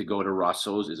 I mean, to go to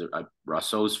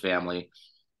Rousseau's family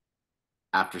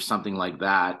after something like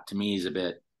that, to me, is a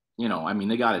bit, I mean,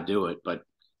 they got to do it, but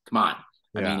come on.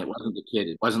 I mean, it wasn't the kid.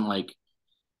 It wasn't like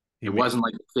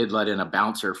the kid let in a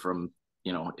bouncer from,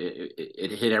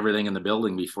 it hit everything in the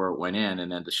building before it went in,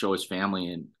 and then to show his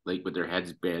family and like with their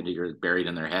heads buried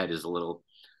in their head is a little,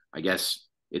 I guess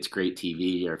it's great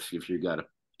TV, or if you got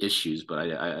issues, but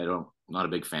I don't, not a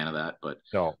big fan of that. But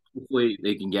no, hopefully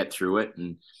they can get through it,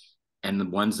 and the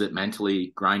ones that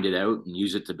mentally grind it out and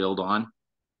use it to build on,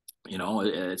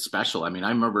 it's special. I mean, I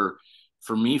remember,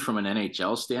 for me, from an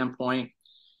NHL standpoint,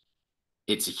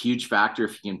 it's a huge factor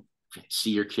if you can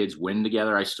see your kids win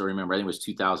together. I still remember, I think it was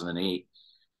 2008,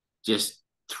 just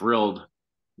thrilled,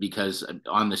 because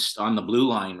on the blue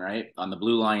line, right? On the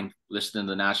blue line, listening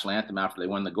to the national anthem after they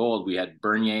won the gold, we had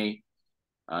Bernier,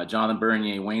 Jonathan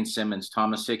Bernier, Wayne Simmons,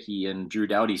 Thomas Hickey, and Drew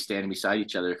Doughty standing beside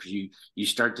each other, because you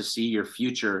start to see your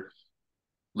future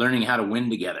learning how to win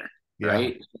together,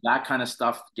 right? That kind of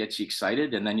stuff gets you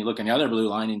excited. And then you look on the other blue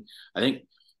line, and I think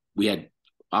we had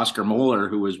Oscar Moeller,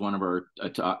 who was one of our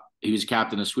he was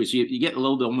captain of Sweden. So you get a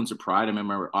little moments of pride. I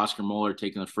remember Oscar Moeller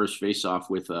taking the first face-off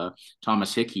with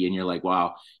Thomas Hickey, and you're like,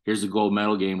 wow, here's the gold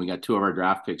medal game. We got 2 of our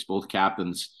draft picks, both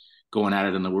captains, going at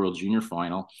it in the World Junior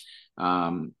final. I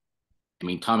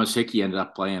mean, Thomas Hickey ended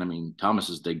up playing. I mean, Thomas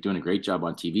is doing a great job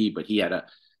on TV, but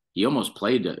he almost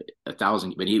played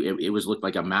 1,000, but it looked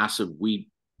like a massive,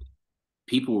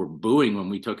 people were booing when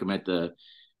we took him at the,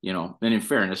 and in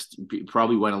fairness,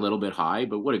 probably went a little bit high,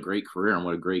 but what a great career and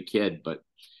what a great kid. But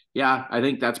yeah, I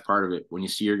think that's part of it. When you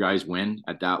see your guys win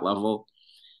at that level,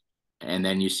 and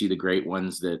then you see the great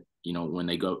ones that,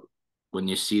 when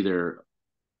you see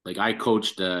like, I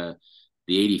coached the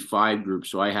 85 group.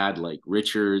 So I had like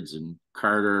Richards and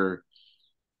Carter,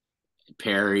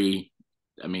 Perry.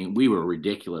 I mean, we were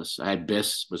ridiculous. I had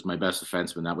Biss was my best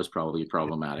defenseman. That was probably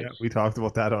problematic. Yeah, we talked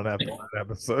about that on that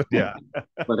episode. Yeah.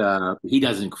 But he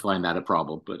doesn't find that a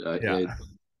problem. But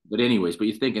anyways, but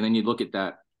you think, and then you look at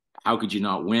that, how could you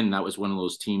not win? That was one of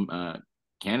those team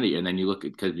candidate. And then you look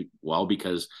at,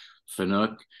 because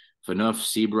Phaneuf,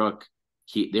 Seabrook,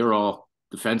 they were all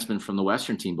defensemen from the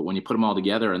Western team. But when you put them all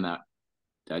together in that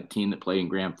team that played in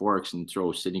Grand Forks, and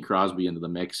throw Sidney Crosby into the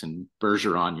mix and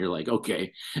Bergeron, you're like,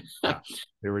 okay.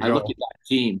 Here we I go. look at that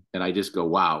team and I just go,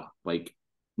 wow, like,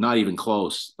 not even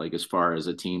close. Like, as far as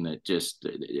a team that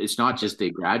it's not just they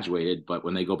graduated, but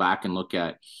when they go back and look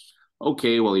at,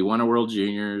 okay, well, he won a World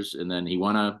Juniors, and then he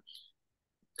won a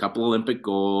couple Olympic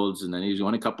golds, and then he's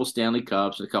won a couple Stanley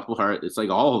Cups and a couple it's like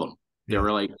all of them. They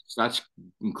were like such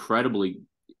incredibly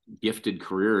gifted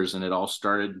careers, and it all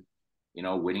started,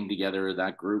 winning together,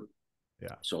 that group.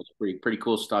 Yeah. So it's pretty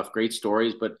cool stuff. Great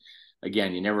stories. But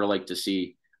again, you never like to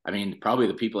see, I mean, probably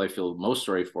the people I feel most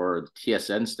sorry for are the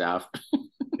TSN staff.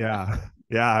 Yeah.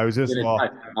 I was just,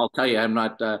 I'll tell you, I'm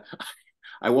not,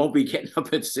 I won't be getting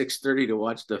up at 6:30 to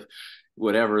watch the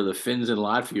Finns in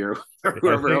Latvia or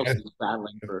whoever else is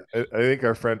battling for. I think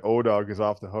our friend O-Dog is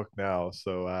off the hook now.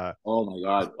 So oh my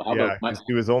God. How yeah, about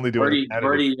he was only doing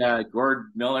Gord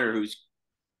Miller, who's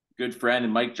a good friend,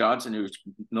 and Mike Johnson, who's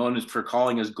known as for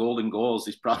calling his golden goals.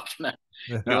 He's probably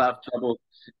he'll have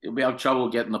trouble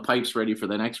getting the pipes ready for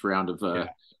the next round of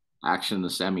action in the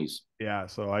semis. Yeah.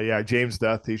 So James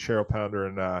Duthie, Cheryl Pounder,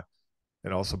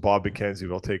 and also Bob McKenzie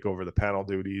will take over the panel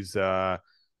duties. I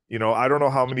don't know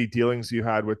how many dealings you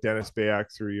had with Dennis Bayak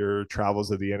through your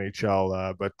travels of the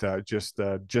NHL, but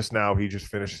just now he just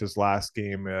finished his last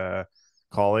game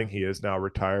calling. He is now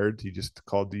retired. He just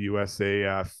called the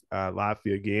USA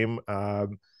Latvia game.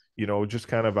 Just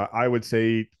kind of I would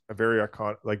say a very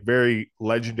iconic, like very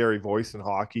legendary voice in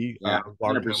hockey. Yeah,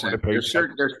 100%. There's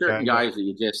certain guys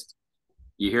that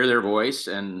you hear their voice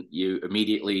and you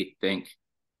immediately think,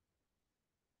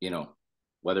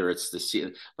 whether it's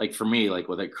like for me, like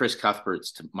with Chris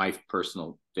Cuthbert's my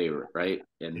personal favorite, right?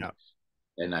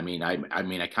 And I mean, I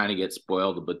kind of get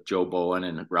spoiled with Joe Bowen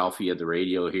and Ralphie at the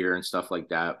radio here and stuff like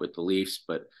that with the Leafs,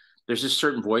 but there's just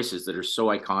certain voices that are so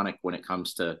iconic when it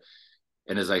comes to,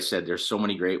 and as I said, there's so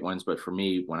many great ones, but for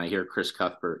me, when I hear Chris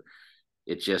Cuthbert,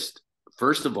 it just,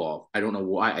 first of all, I don't know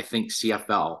why I think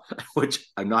CFL, which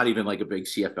I'm not even like a big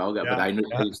CFL guy, but I knew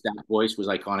that voice was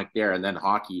iconic there, and then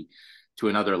hockey to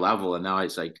another level. And now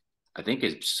it's like, I think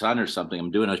his son or something.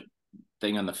 I'm doing a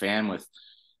thing on the fan with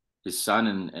his son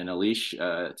and Alish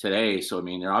today. So, I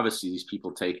mean, they're obviously, these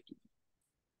people take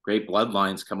great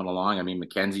bloodlines coming along. I mean,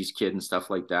 Mackenzie's kid and stuff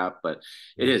like that, but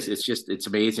it's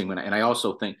amazing. And I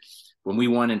also think when we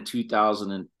won in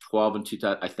 2012 and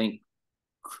 2000, I think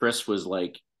Chris was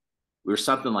like, we were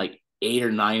something like 8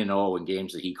 or 9-0 in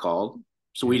games that he called.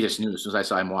 So we just knew as soon as I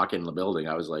saw him walk in the building,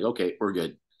 I was like, okay, we're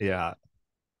good. Yeah.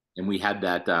 And we had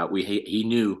that. He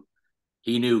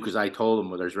knew because I told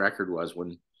him what his record was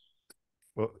when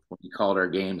he called our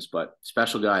games. But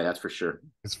special guy, that's for sure.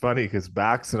 It's funny because Michael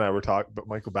Bax and I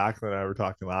were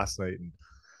talking last night, and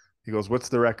he goes, "What's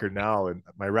the record now?" And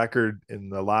my record in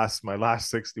my last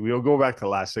 60. We'll go back to the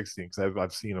last 16 because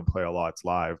I've seen him play a lot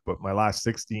live. But my last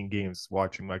 16 games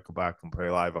watching Michael Bax play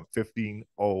live, I'm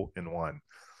 15-0-1.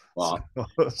 Wow.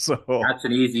 So that's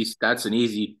an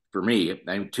easy for me.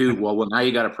 And two, well, now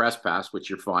you got a press pass, which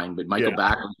you're fine, but Michael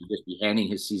Backlund would just be handing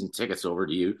his season tickets over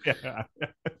to you. Yeah.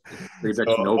 Pretty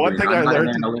much one thing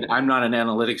I'm not an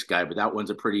analytics guy, but that one's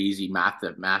a pretty easy math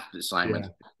assignment.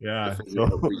 Yeah. You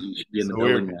should be in the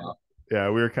building now. Yeah,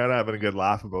 we were kind of having a good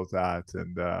laugh about that.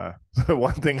 And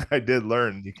one thing I did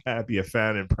learn, you can't be a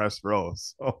fan in press row.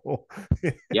 So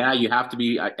yeah, you have to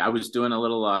be. I was doing a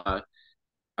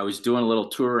little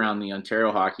tour around the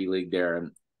Ontario Hockey League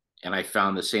there, and I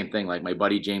found the same thing. Like my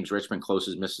buddy James Richmond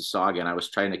closes Mississauga, and I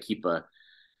was trying to keep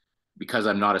because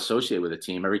I'm not associated with a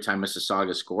team. Every time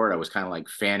Mississauga scored, I was kind of like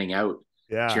fanning out,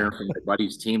 cheering for my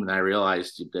buddy's team, and I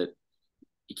realized that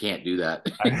you can't do that.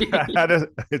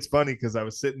 It's funny because I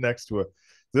was sitting next to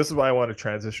this is why I want to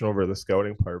transition over to the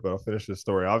scouting part, but I'll finish the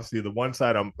story. Obviously, the one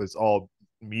side was all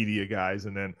media guys,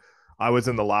 and then I was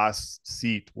in the last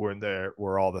seat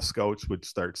where all the scouts would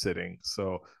start sitting.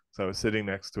 So I was sitting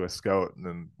next to a scout, and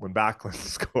then when Backlund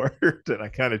scored, and I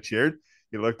kind of cheered,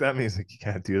 he looked at me. He's like, "You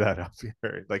can't do that up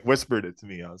here." Like whispered it to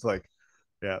me. I was like,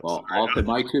 "Yeah." Well,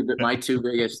 my two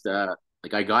biggest,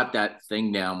 like I got that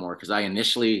thing down more because I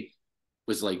initially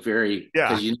was like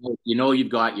because you've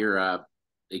got your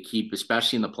they keep,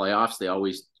 especially in the playoffs, they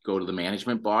always go to the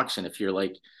management box, and if you're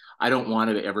like, I don't want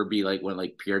to ever be like when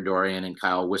like Pierre Dorian and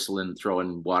Kyle whistling,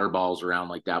 throwing water balls around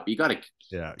like that. But you got to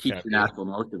keep your natural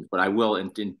emotions. But I will.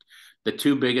 And the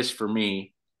two biggest for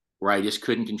me, where I just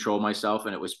couldn't control myself,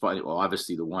 and it was funny. Well,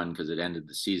 obviously the one because it ended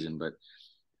the season, but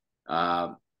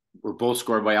were both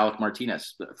scored by Alec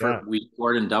Martinez. We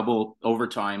scored in double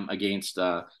overtime against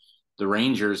the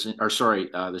Rangers,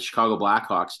 the Chicago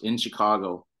Blackhawks in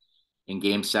Chicago in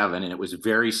Game 7, and it was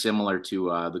very similar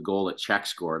to the goal that Czech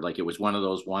scored. Like it was one of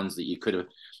those ones that you could have.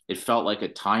 It felt like a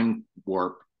time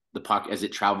warp. The puck as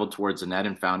it traveled towards the net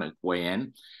and found its way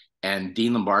in. And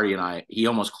Dean Lombardi and he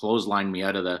almost clotheslined me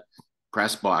out of the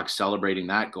press box celebrating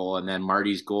that goal, and then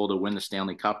Marty's goal to win the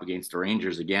Stanley Cup against the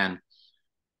Rangers again,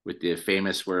 with the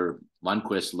famous where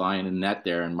Lundqvist lying in net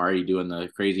there and Marty doing the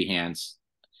crazy hands.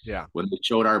 Yeah. When they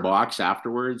showed our box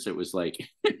afterwards, it was like.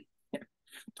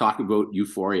 Talk about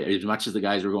euphoria. As much as the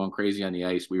guys were going crazy on the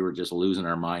ice, we were just losing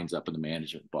our minds up in the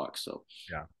management box. So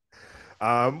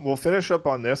we'll finish up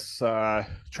on this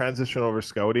transition over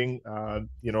scouting. I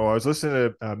was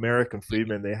listening to Merrick and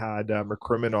Friedman. They had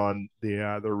McCrimmon on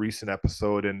the recent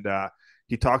episode, and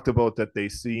he talked about that they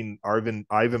seen Ivan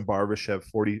Barbashev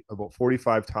about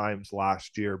 45 times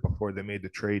last year before they made the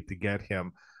trade to get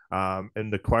him.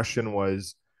 And the question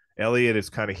was, Elliot is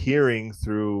kind of hearing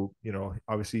through,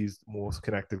 obviously he's the most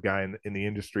connected guy in the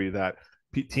industry, that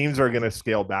teams are going to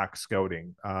scale back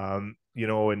scouting. And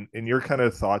your kind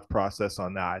of thought process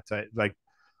on that, like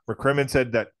McCrimmon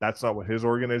said that that's not what his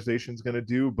organization is going to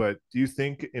do, but do you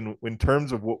think in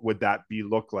terms of what would that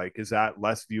look like? Is that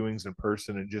less viewings in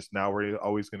person and just now we're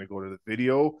always going to go to the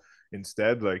video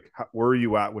instead? Like, where are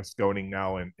you at with scouting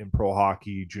now in pro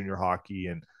hockey, junior hockey,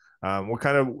 and what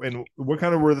kind of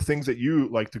were the things that you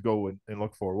like to go and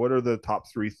look for? What are the top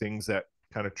 3 things that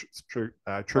kind of trigger?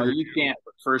 Well, you can't.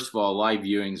 First of all, live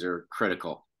viewings are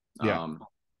critical. Yeah.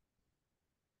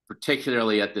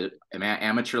 Particularly at the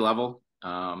amateur level.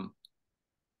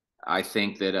 I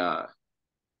think that,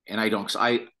 and I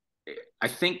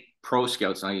think pro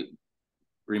scouts, and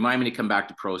remind me to come back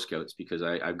to pro scouts because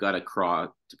I've got a craw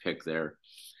to pick there.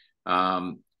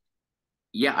 I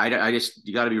just,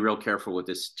 you got to be real careful with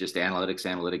this, just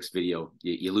analytics video.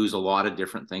 You lose a lot of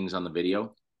different things on the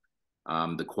video.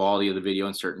 The quality of the video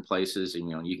in certain places,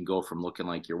 and, you can go from looking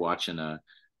like you're watching a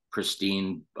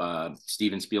pristine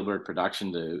Steven Spielberg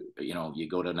production to, you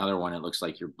go to another one, it looks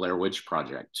like your Blair Witch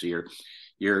Project. So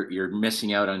you're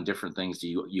missing out on different things.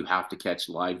 You have to catch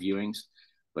live viewings,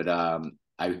 but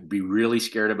I'd be really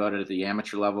scared about it at the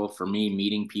amateur level. For me,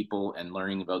 meeting people and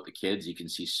learning about the kids, you can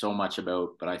see so much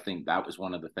about, but I think that was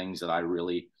one of the things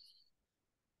that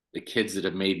the kids that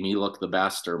have made me look the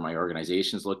best, or my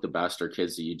organizations look the best, are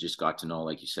kids that you just got to know,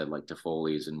 like you said, like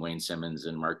Toffoli's and Wayne Simmons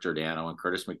and Mark Giordano and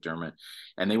Curtis McDermott.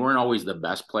 And they weren't always the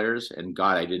best players. And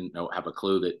God, I didn't have a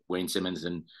clue that Wayne Simmons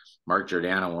and Mark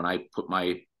Giordano, when I put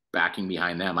my backing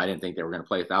behind them, I didn't think they were going to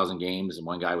play 1,000 games. And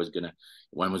one was going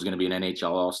to be an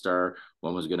NHL All-Star,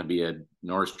 one was going to be a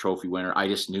Norris Trophy winner. I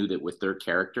just knew that with their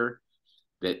character,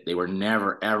 that they were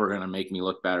never, ever going to make me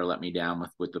look bad or let me down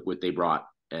with what they brought.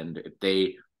 And if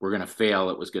they were going to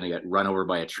fail, it was going to get run over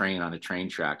by a train on a train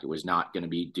track. It was not going to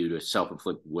be due to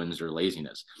self-inflicted wounds or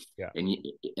laziness. Yeah.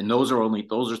 And those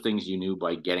are things you knew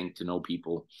by getting to know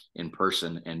people in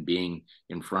person and being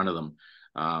in front of them.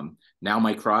 Now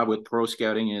my cry with pro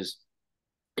scouting is,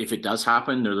 if it does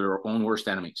happen, they're their own worst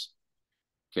enemies.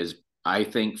 Because I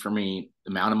think, for me,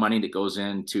 the amount of money that goes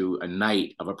into a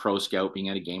night of a pro scout being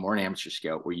at a game, or an amateur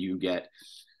scout, where you get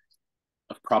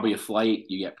probably a flight,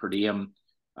 you get per diem,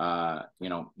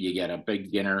 you get a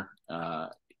big dinner,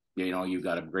 you've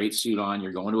got a great suit on,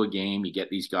 you're going to a game, you get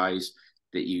these guys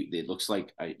that it looks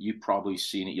like, you've probably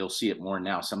seen it, you'll see it more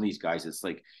now. Some of these guys,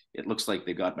 it looks like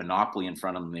they've got Monopoly in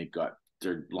front of them. They've got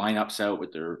their lineups out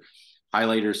with their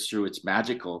highlighters through. It's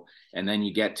magical. And then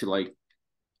you get to,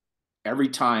 every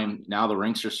time, now the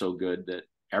rinks are so good that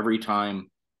every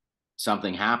time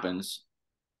something happens,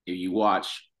 you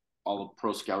watch all the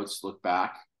pro scouts look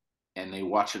back and they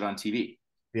watch it on TV.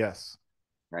 Yes.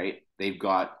 Right. They've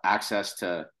got access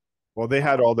to. Well, they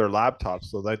had all their laptops.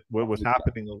 So that what was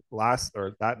happening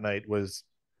that night was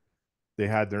they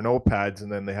had their notepads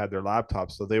and then they had their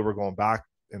laptops. So they were going back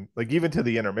and even to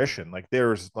the intermission,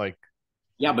 there's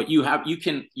yeah, but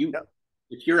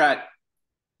if you're at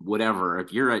whatever,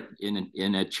 if you're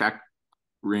in a Czech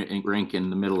rink in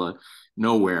the middle of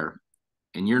nowhere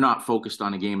and you're not focused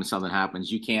on a game and something happens,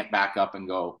 you can't back up and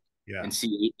go and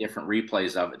see 8 different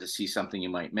replays of it to see something you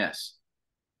might miss.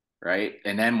 Right.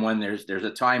 And then when there's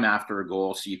a time after a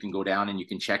goal, so you can go down and you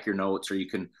can check your notes, or you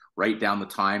can write down the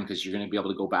time because you're going to be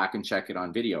able to go back and check it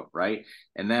on video. Right.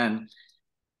 And then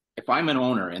if I'm an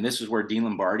owner, and this is where Dean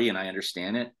Lombardi, and I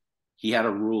understand it, he had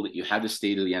a rule that you had to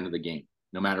stay to the end of the game,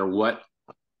 no matter what.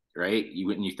 Right.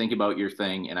 When you think about your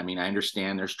thing, and I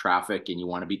understand there's traffic and you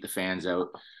want to beat the fans out.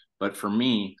 But for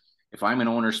me, if I'm an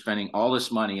owner spending all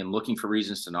this money and looking for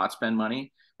reasons to not spend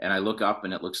money, and I look up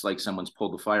and it looks like someone's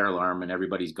pulled the fire alarm and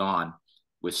everybody's gone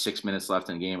with 6 minutes left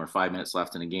in the game or 5 minutes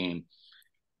left in the game,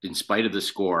 in spite of the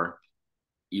score,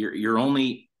 you're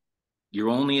only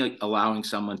allowing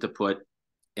someone to put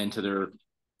into their,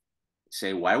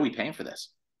 say, why are we paying for this?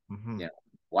 Mm-hmm. Yeah.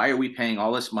 Why are we paying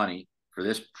all this money for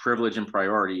this privilege and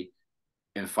priority,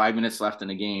 and 5 minutes left in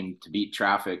the game to beat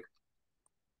traffic?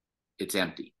 It's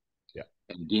empty. Yeah.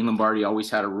 And Dean Lombardi always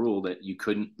had a rule that you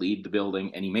couldn't leave the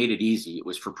building, and he made it easy. It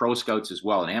was for pro scouts as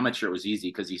well. And amateur, it was easy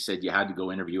because he said you had to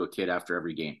go interview a kid after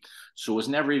every game. So it was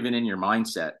never even in your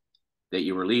mindset that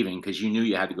you were leaving, because you knew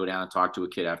you had to go down and talk to a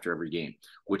kid after every game,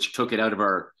 which took it out of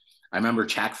I remember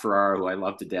Jack Ferrara, who I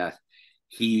love to death.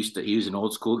 He was an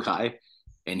old school guy.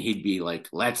 and he'd be like,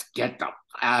 "Let's get them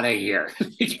out of here."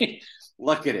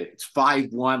 Look at it. It's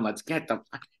 5-1. Let's get them.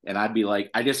 And I'd be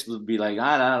like, I just would be like,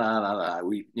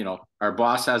 we, our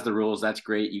boss has the rules. That's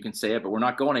great. You can say it, but we're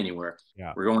not going anywhere.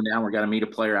 Yeah. We're going down. We got to meet a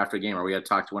player after a game, or we got to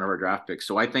talk to one of our draft picks.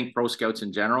 So I think pro scouts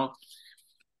in general,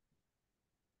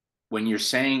 when you're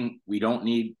saying we don't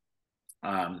need,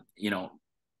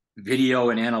 video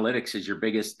and analytics is your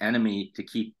biggest enemy to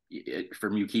keep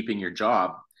from you keeping your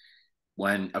job,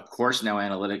 when of course now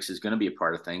analytics is going to be a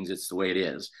part of things. It's the way it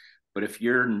is. But if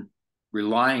you're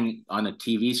relying on a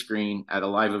TV screen at a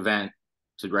live event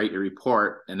to write your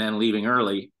report and then leaving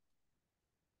early,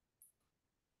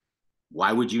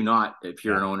 why would you not, if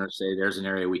you're an owner, say there's an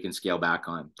area we can scale back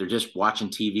on? They're just watching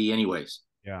TV anyways.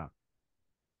 Yeah.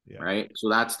 Right. So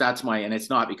that's my, and it's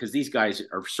not because these guys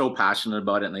are so passionate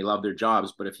about it and they love their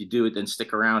jobs. But if you do it, then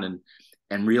stick around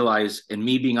and realize, and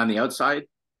me being on the outside,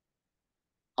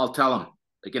 I'll tell them.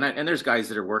 Like, and there's guys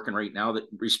that are working right now that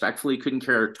respectfully couldn't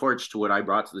carry a torch to what I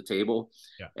brought to the table.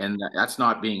 Yeah. And that's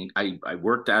not being, I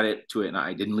worked at it to it, and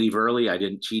I didn't leave early. I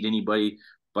didn't cheat anybody.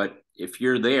 But if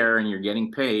you're there and you're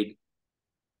getting paid,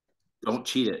 don't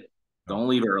cheat it. Don't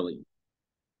leave early.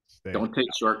 Don't take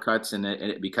shortcuts.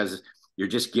 And because you're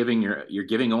just giving you're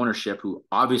giving ownership, who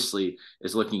obviously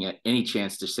is looking at any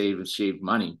chance to shave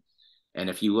money. And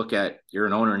if you look at, you're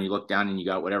an owner and you look down and you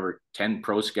got whatever 10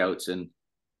 pro scouts, and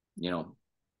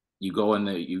you go in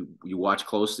you watch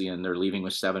closely and they're leaving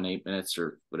with 7-8 minutes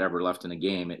or whatever left in the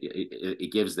game,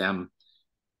 it gives them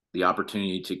the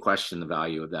opportunity to question the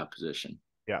value of that position.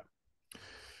 Yeah,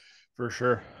 for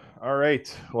sure. All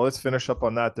right. Well, let's finish up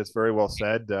on that. That's very well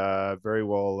said. Very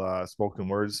well spoken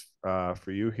words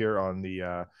for you here on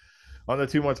the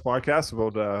 2 Months podcast,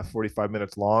 about 45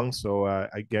 minutes long. So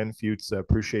again, Futa,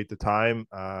 appreciate the time.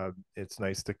 It's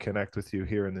nice to connect with you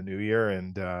here in the new year,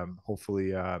 and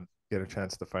hopefully get a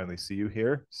chance to finally see you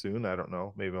here soon. I don't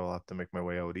know. Maybe I'll have to make my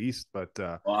way out east, but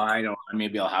well, I don't.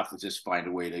 Maybe I'll have to just find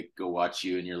a way to go watch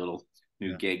you and your little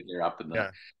new gig there up in the.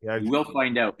 Yeah. You will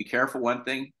find out. Be careful. One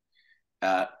thing.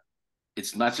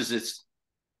 It's not just it's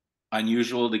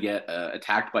unusual to get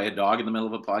attacked by a dog in the middle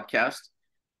of a podcast.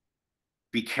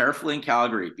 Be careful in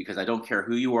Calgary, because I don't care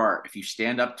who you are. If you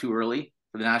stand up too early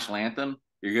for the national anthem,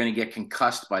 you're going to get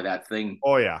concussed by that thing.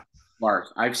 Oh yeah. Mark,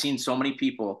 I've seen so many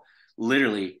people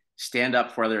literally stand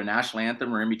up for their national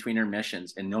anthem or in between their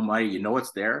missions, and nobody,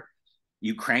 it's there.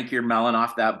 You crank your melon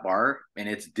off that bar and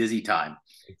it's dizzy time.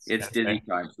 It's dizzy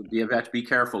time. So you have to be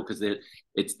careful, because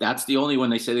that's the only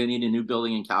one. They say they need a new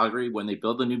building in Calgary. When they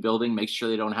build a new building, make sure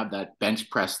they don't have that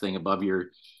bench press thing above your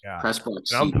press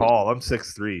box. I'm tall. I'm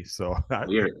 6'3", so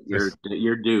you're dude.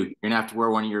 You're gonna have to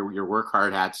wear one of your work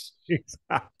hard hats to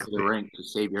the rink to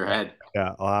save your head.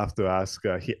 Yeah, I'll have to ask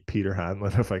Peter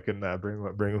Hanlon if I can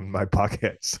bring him my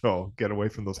pocket, so get away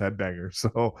from those headbangers.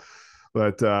 So.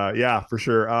 But yeah, for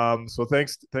sure. So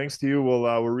thanks to you. We'll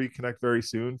reconnect very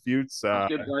soon,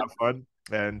 Futa. Have fun,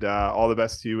 and all the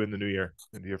best to you in the new year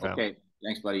and to your family. Okay,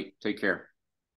 thanks, buddy. Take care.